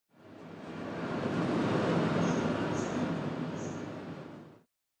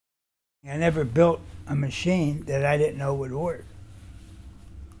I never built a machine that I didn't know would work.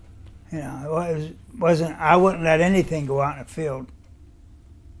 You know, I wouldn't let anything go out in the field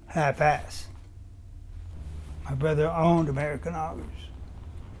half-ass. My brother owned American Augers.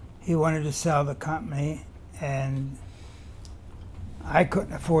 He wanted to sell the company, and I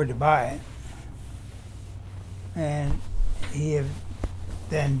couldn't afford to buy it. And he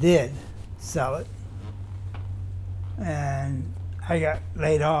then did sell it. And I got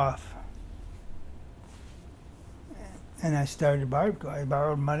laid off. And I started Barbco. I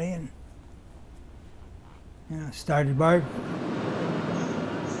borrowed money and started Barbco.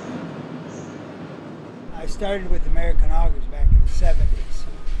 I started with American Augers back in the 70s.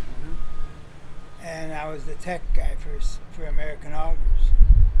 And I was the tech guy for American Augers.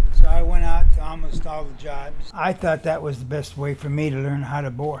 So I went out to almost all the jobs. I thought that was the best way for me to learn how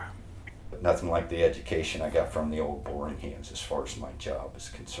to bore. Nothing like the education I got from the old boring hands as far as my job is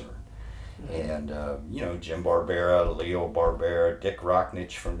concerned. And, you know, Jim Barbera, Leo Barbera, Dick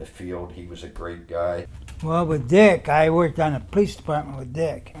Rocknich from the field, he was a great guy. Well, with Dick, I worked on the police department with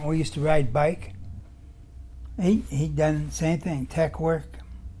Dick. We used to ride bike. He'd done the same thing, tech work,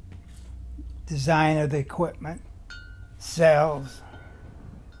 design of the equipment, sales.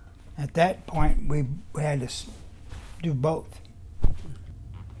 At that point, we had to do both.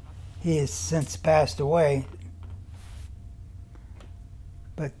 He has since passed away,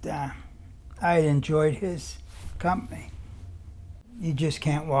 but I enjoyed his company. You just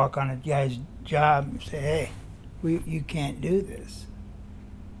can't walk on a guy's job and say, hey, you can't do this.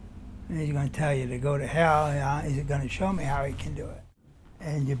 And he's going to tell you to go to hell. He's going to show me how he can do it.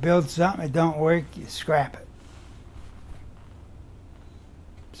 And you build something that don't work, you scrap it.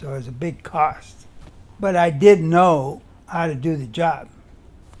 So it's a big cost. But I did know how to do the job.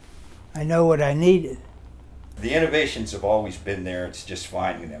 I know what I needed. The innovations have always been there. It's just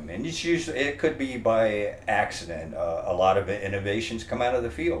finding them, and it's usually, it could be by accident. A lot of innovations come out of the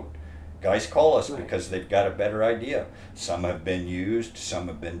field. Guys call us because they've got a better idea. Some have been used, some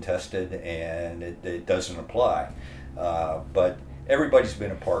have been tested, and it doesn't apply. But everybody's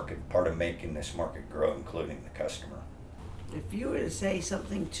been a part of making this market grow, including the customer. If you were to say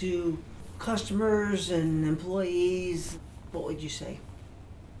something to customers and employees, what would you say?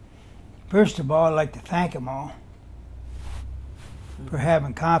 First of all, I'd like to thank them all for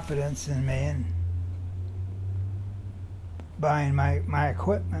having confidence in me and buying my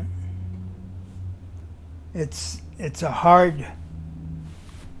equipment. It's a hard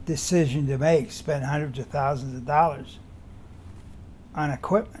decision to make, spend hundreds of thousands of dollars on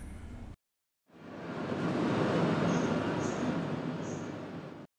equipment.